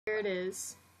Here it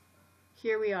is.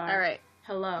 Here we are. All right.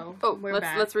 Hello. Oh, we're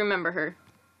back. let's remember her.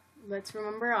 Let's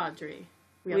remember Audrey.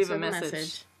 We Leave also a have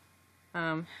message.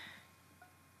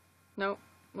 Nope.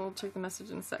 We'll check the message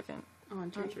in a second.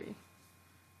 Audrey.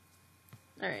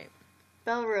 All right.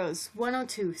 Belrose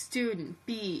 102 student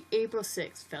B April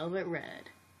 6th Velvet Red.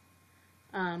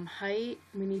 Height.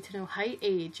 We need to know height,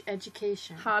 age,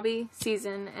 education, Hobby,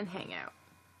 season, and hangout.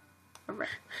 All right.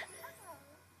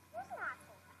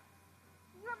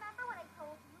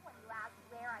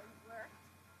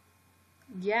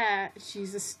 Yeah,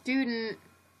 she's a student.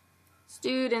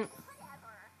 Student.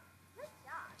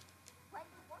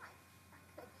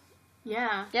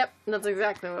 Yeah. Yep, that's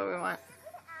exactly what we want.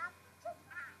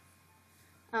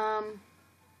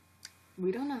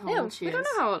 We don't know how old she is. We don't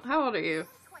know how old are you?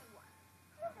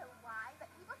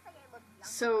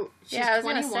 So she's Yeah, I was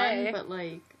gonna 21, say. but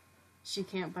like she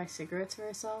can't buy cigarettes for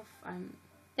herself.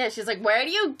 Yeah, she's like, where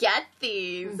do you get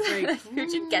these? It's like,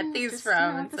 Where'd you get these just, from?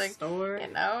 at It's the like, store.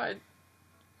 you know.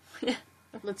 Yeah.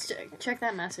 Let's check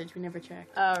that message. We never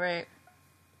checked. Oh, right.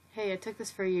 Hey, I took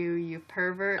this for you, you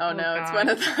pervert. Oh, no, God. it's one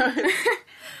of those.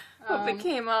 Hope it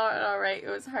came out alright. It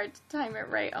was hard to time it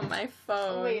right on my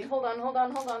phone. Wait, hold on. I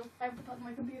have to plug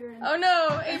my computer in. Oh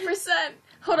no, 8%.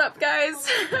 Hold up, guys.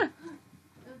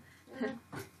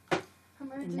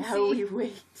 Emergency. Now we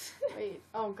wait. Wait.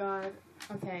 Oh God.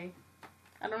 Okay.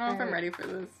 I don't know if I'm ready for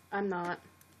this. I'm not.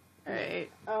 Alright.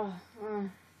 Oh.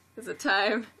 Is it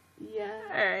time? Yeah.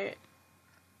 Alright.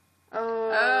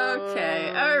 Oh. Okay.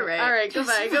 Alright. Alright.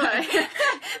 Goodbye.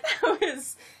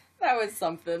 that was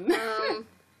something.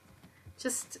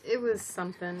 It was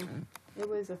something. It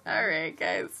was a thing. Alright,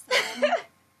 guys.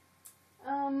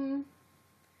 Well,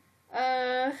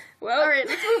 alright,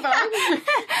 let's move on.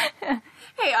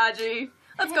 Hey, Audrey.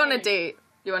 Let's go on a date.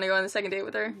 You want to go on the second date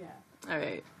with her? Yeah.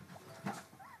 Alright.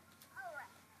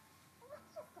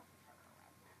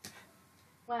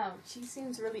 Wow, she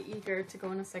seems really eager to go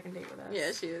on a second date with us.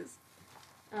 Yeah, she is.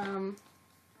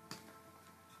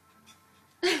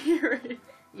 You're right.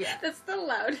 Yeah. That's the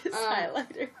loudest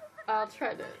highlighter. I'll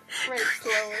try to write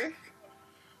slower.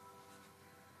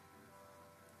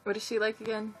 What is she like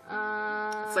again?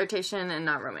 Flirtation and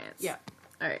not romance. Yeah.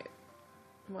 Alright.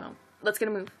 Well, let's get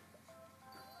a move.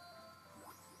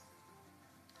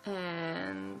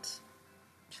 And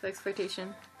she likes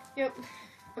flirtation. Yep.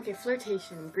 Okay,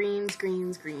 flirtation. Greens. Give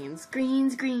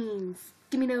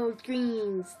me those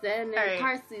greens. Then All right.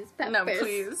 parsley, peppers. No,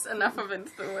 please. Enough of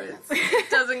Into the Woods. It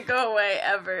doesn't go away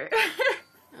ever.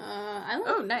 I like,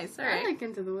 Oh, nice. Alright. I like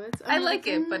Into the Woods. I like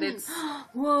it, but it's...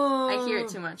 Whoa. I hear it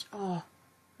too much. Oh.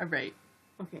 Alright.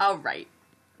 Okay. Alright.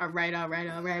 Alright. Alright.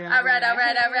 Yeah.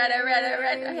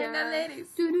 Hey, now, ladies.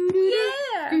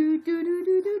 Yeah.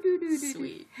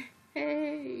 Sweet.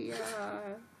 Hey.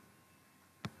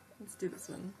 Let's do this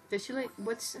one. Does she like?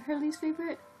 What's her least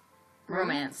favorite?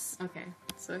 Romance. Okay.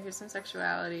 So here's some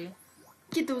sexuality.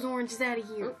 Get those oranges out of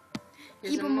here. Oop.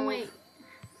 Here's Keep a them move. away.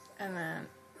 And then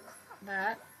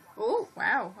that. Oh.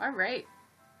 Wow. Alright.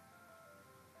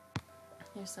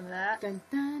 Here's some of that. Dun,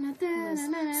 dun, dun,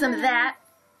 dun, dun, Some of that.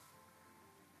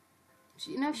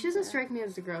 She doesn't strike me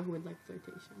as the girl who would like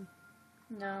flirtation.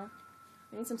 No.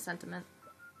 We need some sentiment.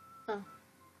 Oh.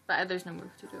 But there's no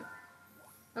move to do it.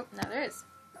 Oh, now there is.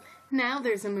 Now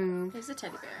there's a move. There's a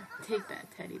teddy bear. Take that,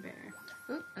 teddy bear.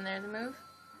 Oop, and there's a move.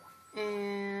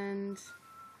 And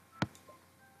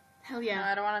hell yeah. No,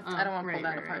 I don't want to. I don't want to pull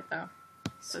right, that right, apart though.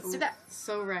 So let's So- do that.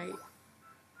 So right.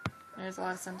 There's a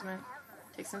lot of sentiment.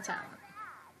 Take some time.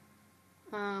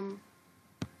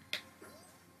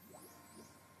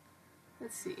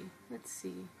 Let's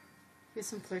see. Here's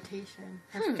some flirtation.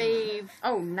 Her fave.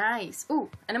 Oh, nice. Ooh,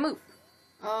 and a move.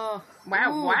 Oh.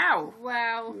 Wow! Ooh. Wow!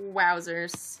 Wow.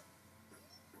 Wowzers!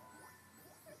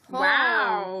 Oh.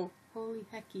 Wow! Holy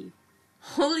hecky.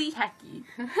 Holy hecky!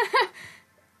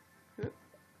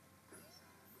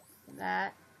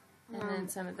 That, and then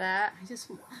some of that, I just.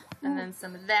 and then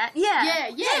some of that. Yeah!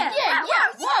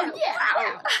 Whoa,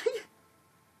 Wow!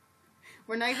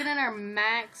 We're not even in our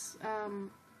max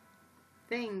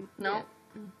thing. No. yet.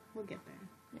 We'll get there.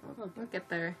 We'll get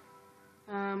there.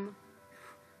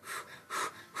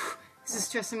 This is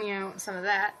stressing me out. Some of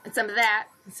that, and some of that,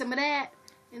 And some of that,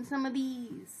 and some of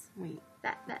these. Wait.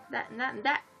 and that, and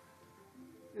that.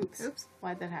 Oops. Oops.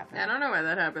 Why'd that happen? I don't know why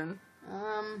that happened.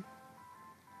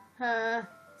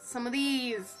 Some of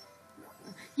these.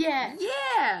 Yeah.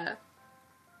 Yeah!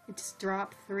 It just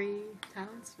dropped 3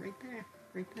 talents right there.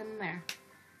 Right then and there.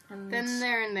 And Then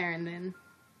there and there and then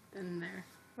there.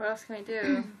 what else can I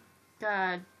do?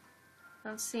 God, I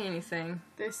don't see anything.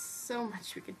 there's so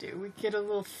much we could do. We could get a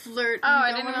little flirt. Oh,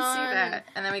 I didn't going even see on. that.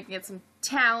 And then we can get some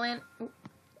talent. Ooh.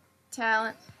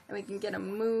 talent, and we can get a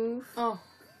move. Oh.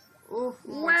 Oh,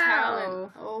 more Wow.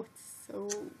 talent. Oh, it's so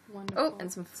wonderful. Oh,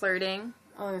 and some flirting.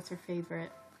 Oh, that's her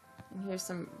favorite. And here's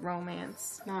some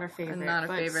romance. Not her favorite. Not a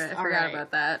but favorite. I all forgot right.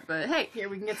 about that. But hey. Here,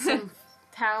 we can get some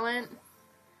talent.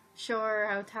 Show her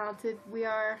how talented we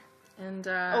are. And,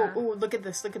 oh, look at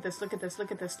this, look at this, look at this,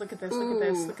 look at this, look at this, look at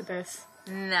this, look at this.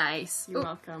 Nice. You're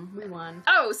welcome. We won.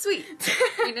 Oh, sweet.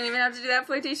 We didn't even have to do that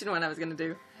flirtation one I was going to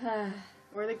do.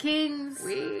 We're the kings.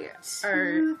 We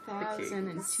are the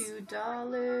kings.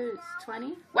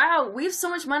 $2,002.20. Wow, we have so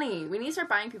much money. We need to start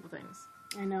buying people things.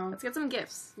 I know. Let's get some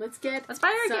gifts. Let's buy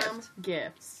her a some gift.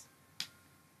 gifts.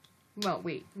 Well,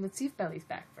 wait. Let's see if Belly's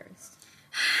back first.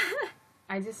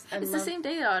 It's the same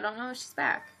day, though. I don't know if she's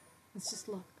back. Let's just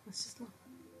look. There's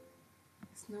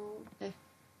no... Hey.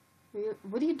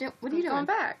 What are you doing? What are you doing? Going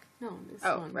back. No, this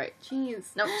Oh, one. right.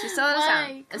 Jeez. Nope, she's still at a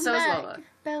sound. And so is back, Lola.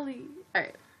 Belly.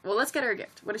 Alright, well, let's get her a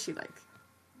gift. What does she like?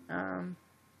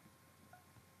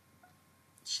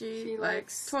 She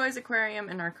likes toys, aquarium,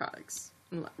 and narcotics.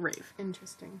 And rave.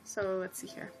 Interesting. So, let's see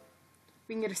here.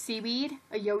 We can get her seaweed,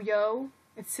 a yo-yo,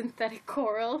 a synthetic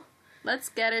coral. Let's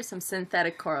get her some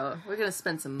synthetic coral. We're gonna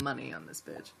spend some money on this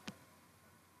bitch.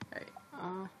 Alright.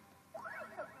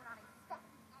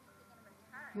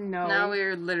 No. Now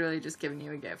we're literally just giving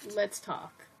you a gift. Let's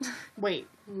talk. Wait,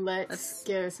 let's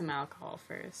get her some alcohol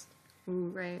first.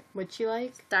 Ooh, right. What'd she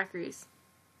like? Daiquiris.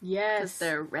 Yes. Because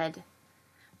they're red.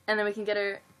 And then we can get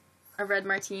her a red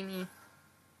martini.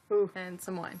 Ooh. And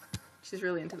some wine. She's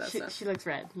really into that stuff. She likes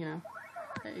red, you know.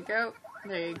 There you go.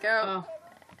 There you go.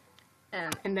 Oh.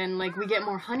 And then, like, we get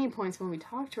more honey points when we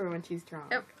talk to her when she's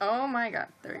drunk. Yep. Oh my god.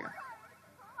 There we go.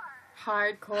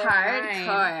 Hardcore.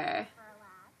 Hardcore.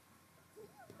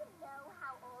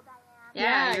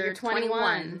 Yeah, you're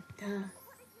 21.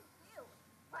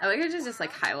 I like it just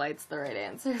like highlights the right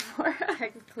answer for us.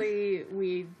 Technically,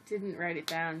 we didn't write it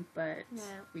down, but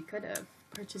we could have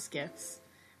purchased gifts.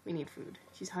 We need food.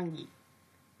 She's hungry.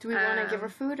 Do we want to give her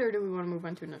food, or do we want to move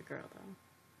on to another girl, though?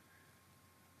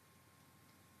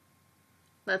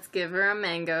 Let's give her a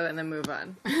mango and then move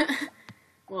on.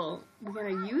 Well, we're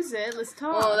gonna use it. Let's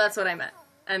talk. Oh, that's what I meant.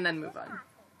 And then move on.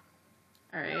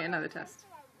 Alright, another test.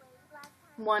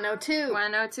 102.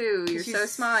 102. You're so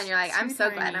small and you're like, I'm so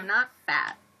glad I'm not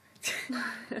fat.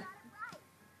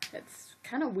 It's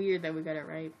kind of weird that we got it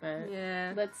right, but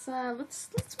yeah. Let's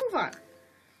move on.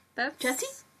 That's Jessie?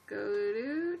 Go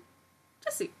to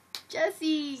Jessie.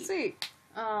 Jessie. Sweet.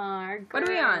 What are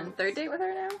we on? Third date with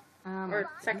her now? Or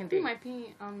second date? date? Might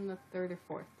be on the third or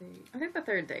fourth date. I think the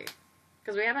third date.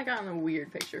 Because we haven't gotten a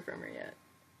weird picture from her yet.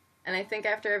 And I think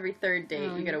after every third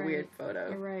date, you get a weird photo.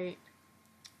 You're right.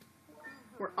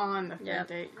 We're on the third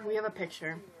date. We have a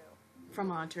picture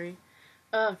from Audrey.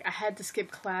 Ugh, I had to skip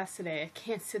class today. I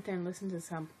can't sit there and listen to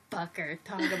some fucker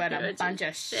talk about a bunch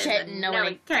of shit and no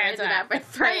one cares about for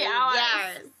 3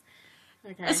 hours.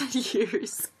 Okay. That's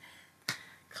years.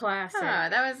 Classic. Ah,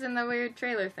 that was in the weird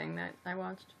trailer thing that I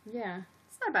watched. Yeah.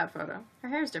 It's not a bad photo. Her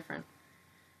hair's different.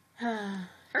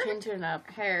 Change it up.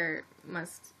 Hair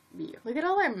must be. Look at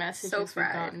all our messages So we've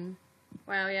fried. gotten.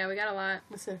 Wow, yeah, we got a lot.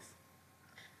 What's this?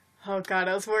 Oh god,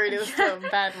 I was worried it was a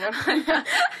bad one.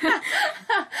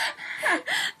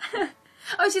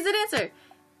 Oh, she's a dancer.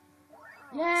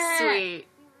 Yeah. Sweet.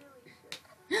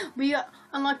 We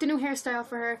unlocked a new hairstyle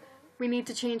for her. We need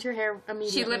to change her hair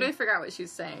immediately. She literally forgot what she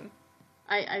was saying.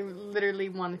 I literally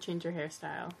want to change her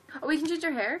hairstyle. Oh, we can change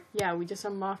her hair? Yeah, we just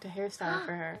unlocked a hairstyle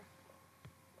for her.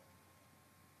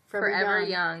 Forever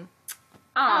young.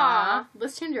 Aww.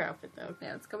 Let's change her outfit though.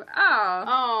 Yeah, let's go.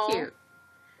 Oh, cute.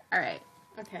 Alright.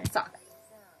 Okay. Let's talk.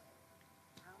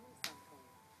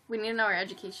 We need to know our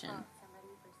education.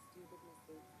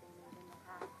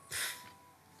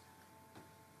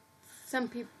 Some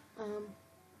people,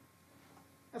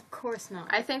 of course not.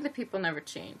 I think the people never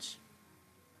change.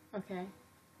 Okay.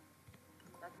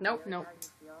 Nope. Nope.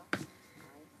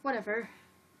 Whatever.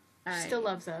 She still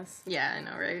loves us. Yeah, I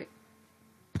know, right?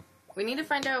 We need to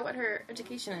find out what her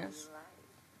education is.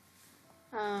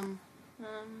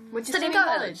 What's you studying studying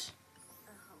college?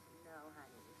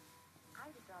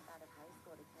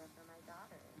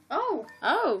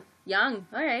 Oh, young.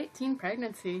 All right. Teen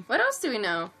pregnancy. What else do we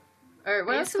know? Or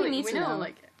what else do we need to know?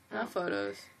 Like, not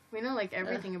photos. We know like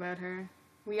everything about her.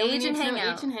 We Age and hang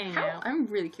hangout. Age and hangout. I'm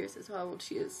really curious as to how old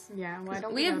she is. Yeah, why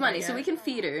don't we have money, so we can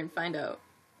feed her and find out.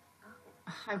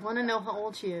 I want to know how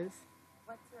old she is.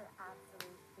 What's your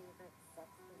absolute favorite sex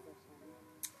position?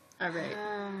 All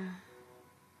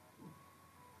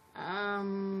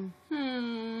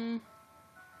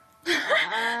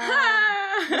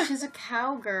right. She's a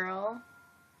cowgirl.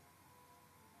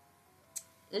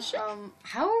 Is she?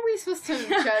 How are we supposed to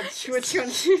judge which one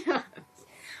she does?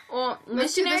 Well,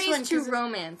 missionary is too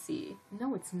romancy.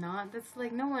 No, it's not. That's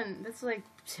like no one. That's like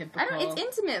typical. It's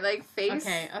intimate, like face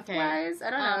wise. I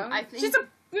don't know. I think she's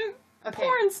a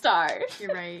porn star.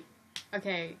 You're right.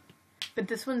 Okay, but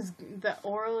this one's the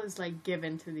oral is like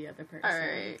given to the other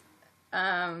person.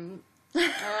 All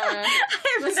right.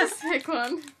 Let's just pick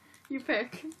one. You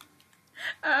pick.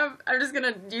 I'm just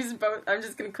gonna use both. I'm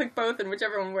just gonna click both, and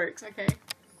whichever one works. Okay.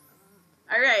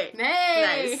 All right.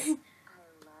 Nice.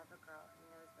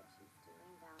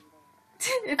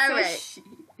 It All says right. she.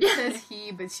 It says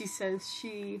he, but she says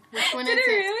she. Which one is it?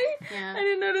 Really? Yeah. I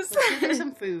didn't notice Let's that. give her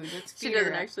some food. Let's She feed doesn't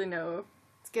her up. actually know.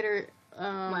 Let's get her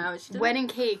Wow, she doesn't. wedding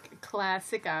cake,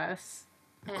 classic us.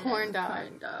 And Corn dog.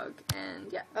 Corn dog.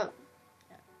 And yeah. Oh.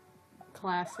 Yeah.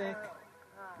 Classic.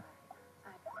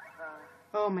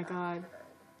 Oh my god.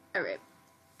 All right.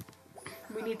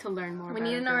 We need to learn more We about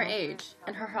need to know her girl. age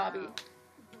and her hobby.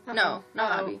 Uh-oh. No, no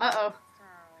hobby. Uh-oh.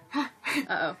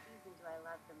 Uh-oh.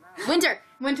 Winter!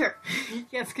 Winter.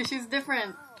 Yes, because she's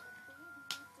different.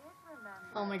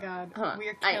 Oh my god. Huh. We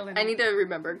are killing I it. need to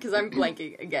remember, because I'm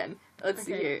blanking again. Let's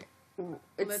see Okay. here.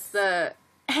 It's the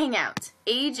hangout.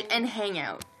 Age and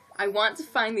hangout. I want to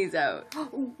find these out.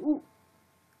 Ooh, ooh.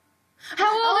 How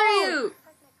old are Oh. you?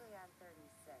 Technically, I'm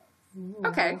 36. Ooh.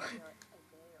 Okay. You're a day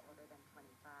older than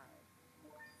 25.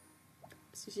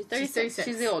 So she's 36.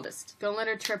 She's the oldest. Don't let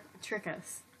her trick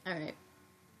us. All right.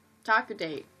 Talk or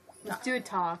date? Let's do a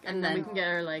talk, and then we then- can get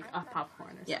her, like, a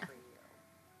popcorn or something. Yeah.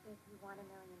 If you won $1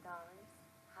 million,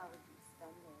 how would you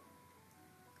spend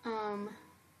it?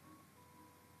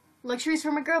 Luxuries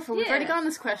for my girlfriend. We've Yeah. already gone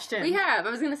this question. We have. I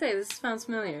was going to say, this sounds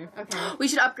familiar. Okay. We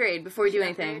should upgrade before we do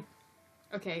anything.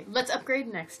 Okay, let's upgrade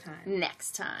next time.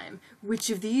 Next time.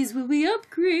 Which of these will we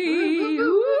upgrade?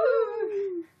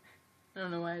 Woo! I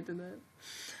don't know why I did that.